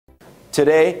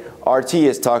Today, RT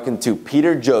is talking to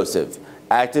Peter Joseph,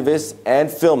 activist and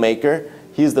filmmaker.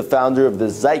 He is the founder of the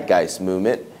Zeitgeist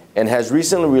movement and has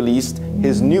recently released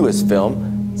his newest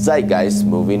film, Zeitgeist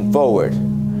Moving Forward.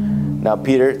 Now,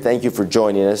 Peter, thank you for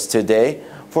joining us today.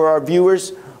 For our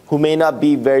viewers who may not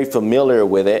be very familiar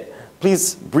with it,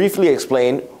 please briefly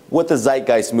explain what the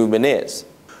Zeitgeist movement is.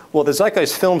 Well, the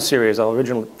Zeitgeist film series, I'll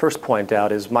originally first point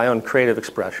out, is my own creative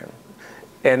expression.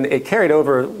 And it carried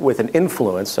over with an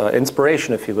influence,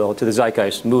 inspiration, if you will, to the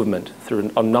Zeitgeist movement through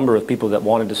a number of people that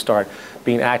wanted to start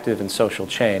being active in social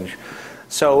change.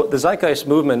 So the Zeitgeist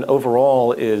movement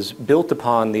overall is built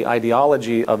upon the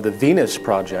ideology of the Venus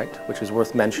Project, which is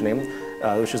worth mentioning,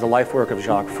 which is the life work of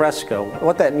Jacques Fresco.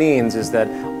 What that means is that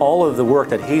all of the work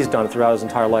that he's done throughout his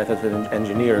entire life as an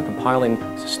engineer, compiling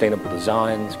sustainable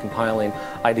designs, compiling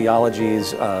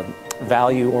ideologies,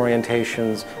 value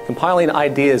orientations, compiling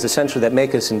ideas essentially that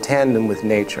make us in tandem with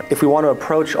nature. If we want to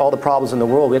approach all the problems in the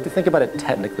world, we have to think about it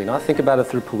technically, not think about it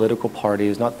through political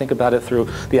parties, not think about it through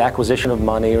the acquisition of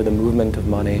money or the movement of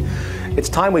money. It's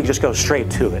time we just go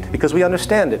straight to it because we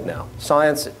understand it now.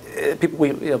 Science,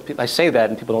 I say that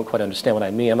and people don't quite understand what I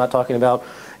mean. I'm not talking about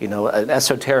an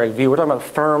esoteric view. We're talking about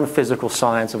firm physical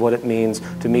science of what it means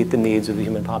to meet the needs of the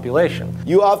human population.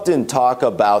 You often talk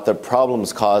about the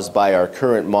problems caused by our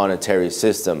current monetary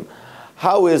system.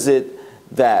 How is it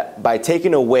that by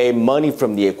taking away money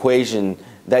from the equation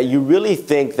that you really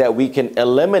think that we can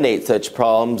eliminate such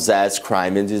problems as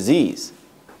crime and disease?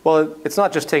 Well, it's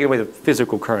not just taking away the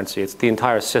physical currency, it's the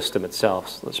entire system itself.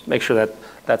 So let's make sure that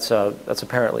that's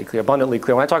apparently clear, abundantly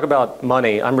clear. When I talk about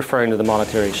money, I'm referring to the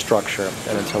monetary structure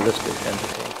and its holistic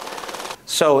entity.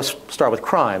 So let's start with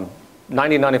crime.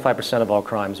 95% of all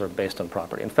crimes are based on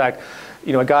property. In fact,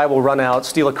 a guy will run out,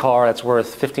 steal a car that's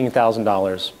worth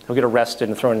 $15,000. He'll get arrested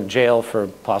and thrown in jail for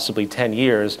possibly 10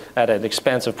 years at an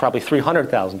expense of probably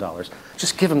 $300,000.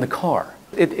 Just give him the car.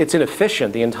 It's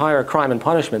inefficient, the entire crime and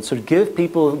punishment, so give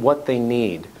people what they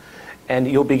need. And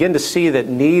you'll begin to see that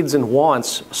needs and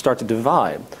wants start to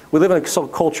divide. We live in a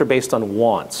culture based on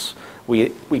wants.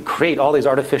 We create all these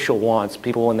artificial wants,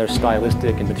 people and their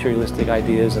stylistic and materialistic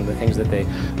ideas and the things that they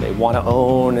want to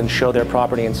own and show their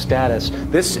property and status.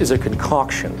 This is a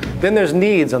concoction. Then there's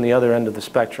needs on the other end of the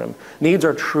spectrum. Needs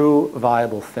are true,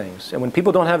 viable things. And when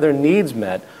people don't have their needs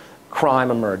met,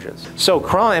 crime emerges. So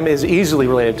crime is easily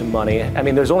related to money. I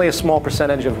mean, there's only a small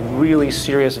percentage of really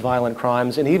serious violent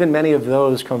crimes, and even many of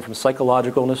those come from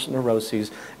psychological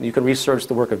neuroses. And you can research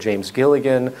the work of James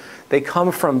Gilligan. They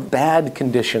come from bad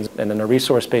conditions, and in a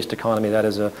resource-based economy, that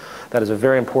is a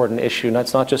very important issue. And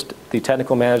that's not just the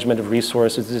technical management of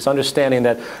resources, it's understanding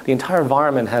that the entire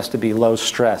environment has to be low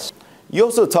stress. You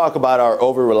also talk about our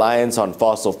over-reliance on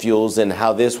fossil fuels and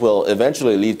how this will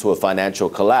eventually lead to a financial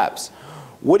collapse.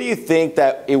 What do you think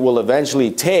that it will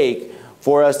eventually take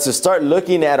for us to start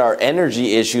looking at our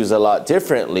energy issues a lot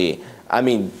differently? I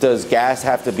mean, does gas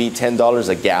have to be $10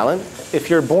 a gallon?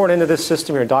 If you're born into this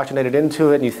system, you're indoctrinated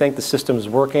into it, and you think the system is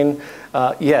working,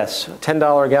 yes,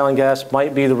 $10 a gallon gas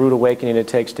might be the rude awakening it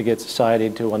takes to get society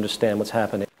to understand what's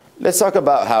happening. Let's talk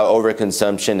about how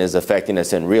overconsumption is affecting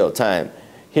us in real time.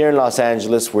 Here in Los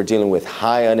Angeles, we're dealing with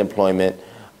high unemployment,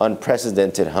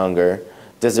 unprecedented hunger.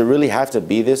 Does it really have to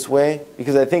be this way?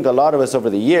 Because I think a lot of us over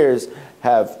the years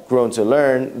have grown to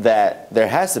learn that there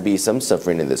has to be some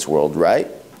suffering in this world, right?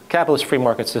 Capitalist free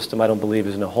market system, I don't believe,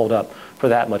 is going to hold up for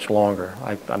that much longer.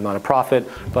 I'm not a prophet,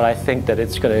 but I think that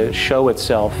it's going to show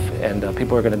itself, and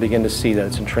people are going to begin to see that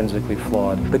it's intrinsically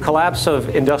flawed. The collapse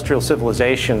of industrial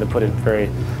civilization, to put it very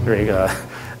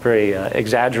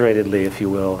exaggeratedly, if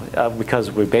you will, because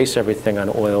we base everything on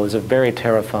oil, is a very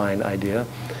terrifying idea.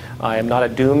 I am not a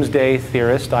doomsday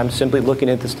theorist. I'm simply looking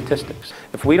at the statistics.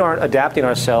 If we aren't adapting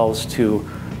ourselves to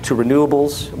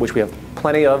renewables, which we have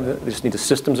plenty of, we just need a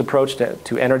systems approach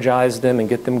to energize them and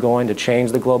get them going, to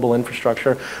change the global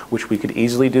infrastructure, which we could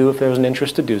easily do if there was an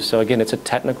interest to do so. Again, it's a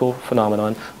technical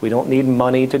phenomenon. We don't need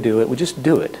money to do it. We just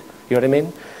do it. You know what I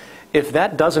mean? If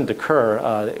that doesn't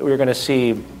occur,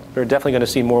 we're definitely going to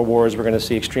see more wars. We're going to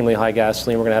see extremely high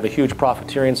gasoline. We're going to have a huge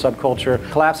profiteering subculture.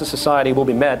 Collapse of society will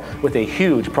be met with a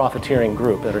huge profiteering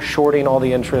group that are shorting all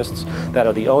the interests, that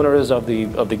are the owners of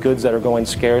the goods that are going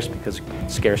scarce, because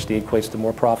scarcity equates to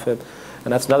more profit.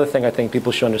 And that's another thing I think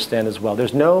people should understand as well.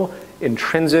 There's no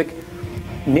intrinsic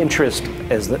interest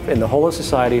in the whole of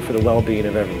society for the well-being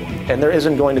of everyone. And there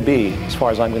isn't going to be, as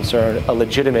far as I'm concerned, a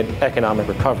legitimate economic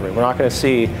recovery. We're not going to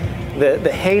see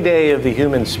the heyday of the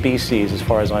human species, as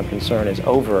far as I'm concerned, is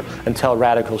over until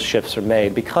radical shifts are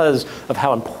made because of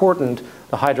how important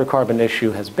the hydrocarbon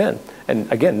issue has been.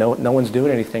 And again, no one's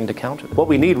doing anything to counter it. What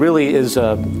we need really is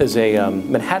a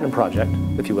Manhattan Project,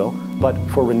 if you will, but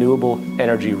for renewable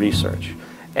energy research,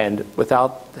 and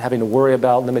without having to worry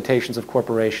about limitations of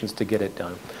corporations to get it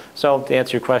done. So to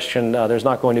answer your question, there's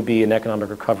not going to be an economic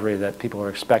recovery that people are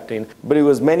expecting. But it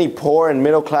was many poor and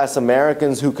middle-class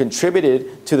Americans who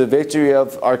contributed to the victory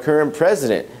of our current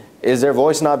president. Is their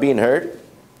voice not being heard?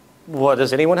 Well,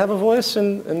 does anyone have a voice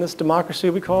in this democracy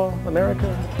we call America?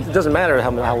 It doesn't matter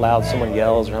how loud someone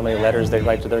yells or how many letters they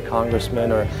write to their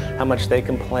congressman or how much they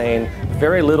complain.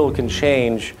 Very little can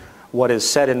change what is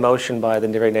set in motion by the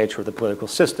very nature of the political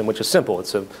system, which is simple.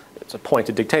 It's a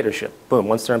pointed dictatorship. Boom.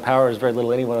 Once they're in power, there's very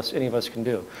little any of us can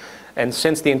do. And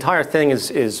since the entire thing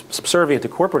is subservient to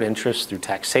corporate interests through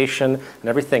taxation and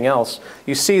everything else,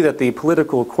 you see that the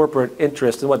political corporate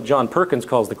interest, and what John Perkins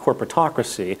calls the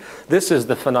corporatocracy, this is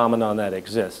the phenomenon that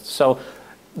exists. So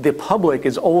the public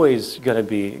is always going to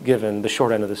be given the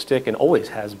short end of the stick, and always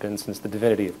has been since the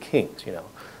divinity of kings. You know,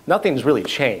 nothing's really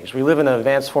changed. We live in an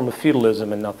advanced form of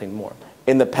feudalism and nothing more.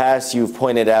 In the past, you've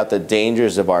pointed out the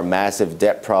dangers of our massive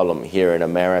debt problem here in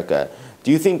America. Do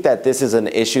you think that this is an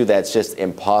issue that's just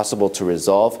impossible to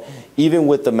resolve, even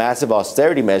with the massive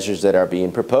austerity measures that are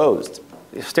being proposed?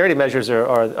 The austerity measures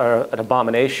are an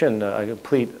abomination, a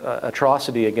complete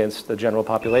atrocity against the general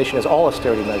population, as all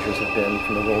austerity measures have been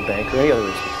from the World Bank or any other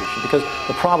institution, because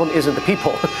the problem isn't the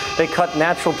people. They cut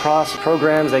natural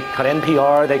programs, they cut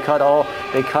NPR, they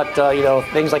cut you know,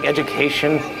 things like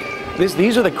education.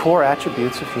 These are the core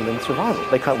attributes of human survival.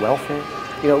 They cut welfare.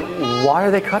 You know, why are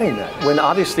they cutting that? When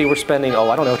obviously we're spending,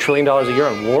 I don't know, $1 trillion a year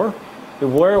on war?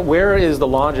 Where is the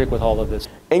logic with all of this?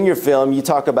 In your film, you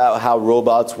talk about how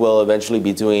robots will eventually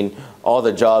be doing all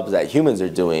the jobs that humans are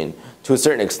doing. To a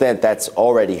certain extent, that's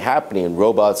already happening.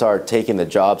 Robots are taking the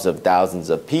jobs of thousands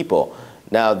of people.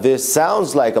 Now, this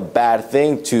sounds like a bad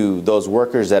thing to those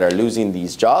workers that are losing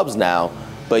these jobs now,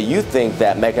 but you think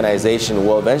that mechanization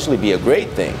will eventually be a great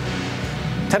thing.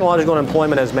 Technological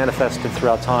unemployment has manifested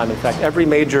throughout time. In fact, every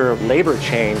major labor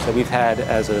change that we've had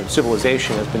as a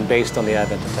civilization has been based on the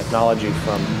advent of technology,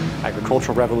 from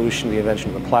agricultural revolution, the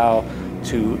invention of the plow,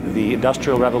 to the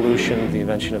industrial revolution, the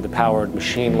invention of the powered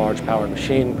machine, large powered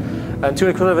machine, and to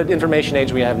a kind of information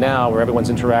age we have now where everyone's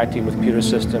interacting with computer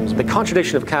systems. The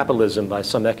contradiction of capitalism by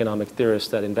some economic theorists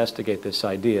that investigate this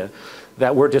idea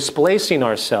that we're displacing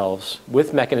ourselves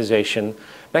with mechanization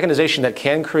that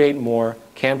can create more,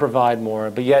 can provide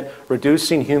more, but yet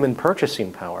reducing human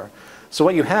purchasing power. So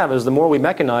what you have is the more we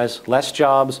mechanize, less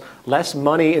jobs, less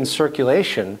money in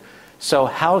circulation. So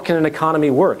how can an economy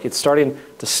work? It's starting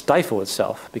to stifle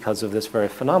itself because of this very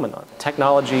phenomenon.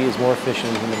 Technology is more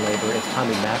efficient than human labor. It's time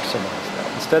we maximize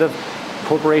that. Instead of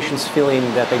corporations feeling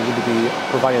that they need to be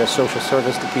providing a social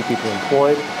service to keep people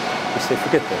employed, we say,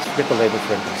 forget this, forget the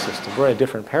labor-friendly system. We're in a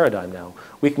different paradigm now.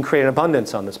 We can create an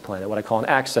abundance on this planet, what I call an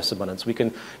access abundance. We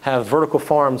can have vertical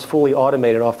farms fully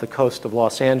automated off the coast of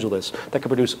Los Angeles that can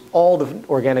produce all the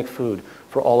organic food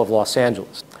for all of Los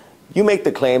Angeles. You make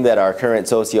the claim that our current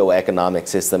socioeconomic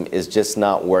system is just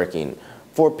not working.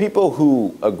 For people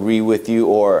who agree with you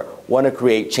or want to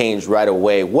create change right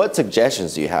away, what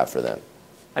suggestions do you have for them?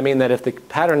 I mean that if the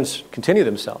patterns continue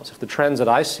themselves, if the trends that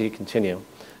I see continue,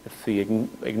 if the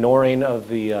ignoring of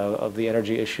the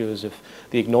energy issues, if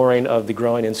the ignoring of the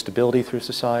growing instability through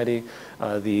society,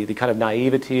 the kind of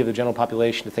naivety of the general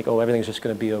population to think, oh, everything's just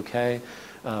going to be okay,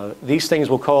 these things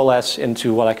will coalesce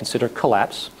into what I consider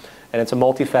collapse. And it's a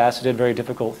multifaceted, very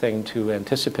difficult thing to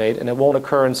anticipate. And it won't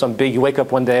occur in some big, you wake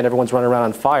up one day and everyone's running around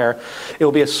on fire. It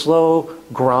will be a slow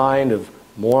grind of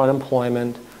more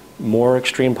unemployment, more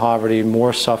extreme poverty,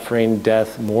 more suffering,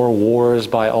 death, more wars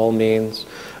by all means,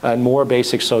 and more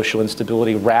basic social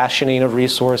instability, rationing of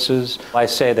resources. I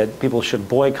say that people should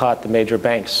boycott the major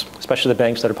banks, especially the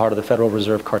banks that are part of the Federal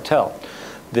Reserve cartel.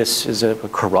 This is a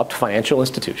corrupt financial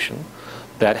institution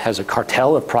that has a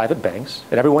cartel of private banks,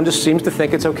 and everyone just seems to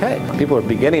think it's okay. People are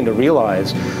beginning to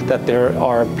realize that there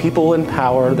are people in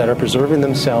power that are preserving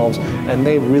themselves, and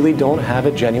they really don't have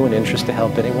a genuine interest to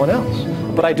help anyone else.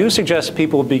 But I do suggest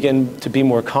people begin to be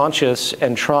more conscious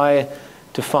and try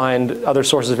to find other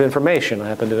sources of information. I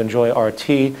happen to enjoy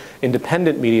RT,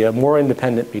 independent media, more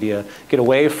independent media, get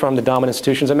away from the dominant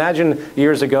institutions. Imagine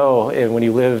years ago when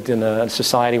you lived in a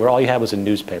society where all you had was a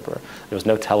newspaper. There was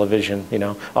no television, you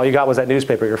know. All you got was that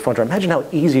newspaper at your front door. Imagine how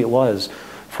easy it was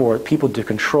for people to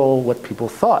control what people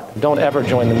thought. Don't ever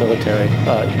join the military.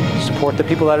 Support the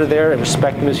people that are there and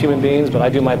respect them as human beings, but I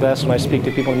do my best when I speak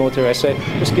to people in the military. I say,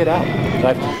 just get out.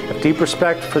 I've deep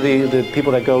respect for the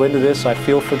people that go into this. I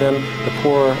feel for them, the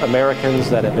poor Americans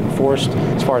that have been forced,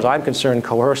 as far as I'm concerned,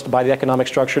 coerced by the economic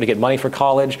structure to get money for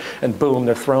college, and boom,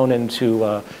 they're thrown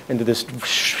into this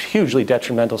hugely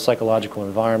detrimental psychological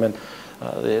environment.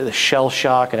 The shell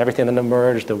shock and everything that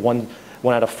emerged, the one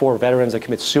out of 4 veterans that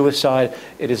commit suicide.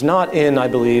 It is not in, I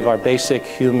believe, our basic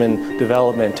human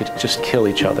development to just kill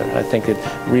each other. I think it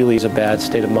really is a bad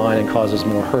state of mind and causes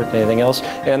more hurt than anything else.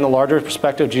 And the larger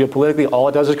perspective, geopolitically, all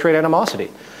it does is create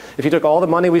animosity. If you took all the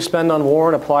money we spend on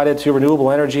war and applied it to renewable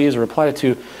energies or applied it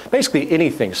to basically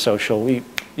anything social,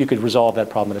 you could resolve that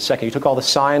problem in a second. You took all the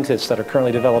scientists that are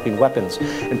currently developing weapons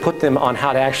and put them on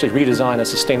how to actually redesign a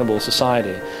sustainable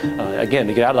society, again,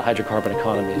 to get out of the hydrocarbon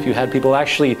economy. If you had people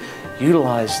actually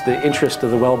utilize the interest of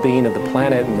the well-being of the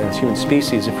planet and the human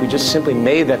species, if we just simply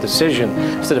made that decision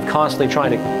instead of constantly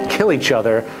trying to kill each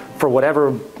other for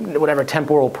whatever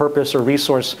temporal purpose or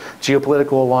resource,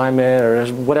 geopolitical alignment, or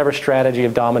whatever strategy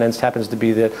of dominance happens to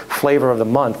be the flavor of the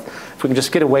month, if we can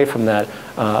just get away from that,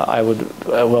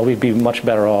 we'd be much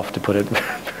better off, to put it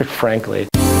very frankly.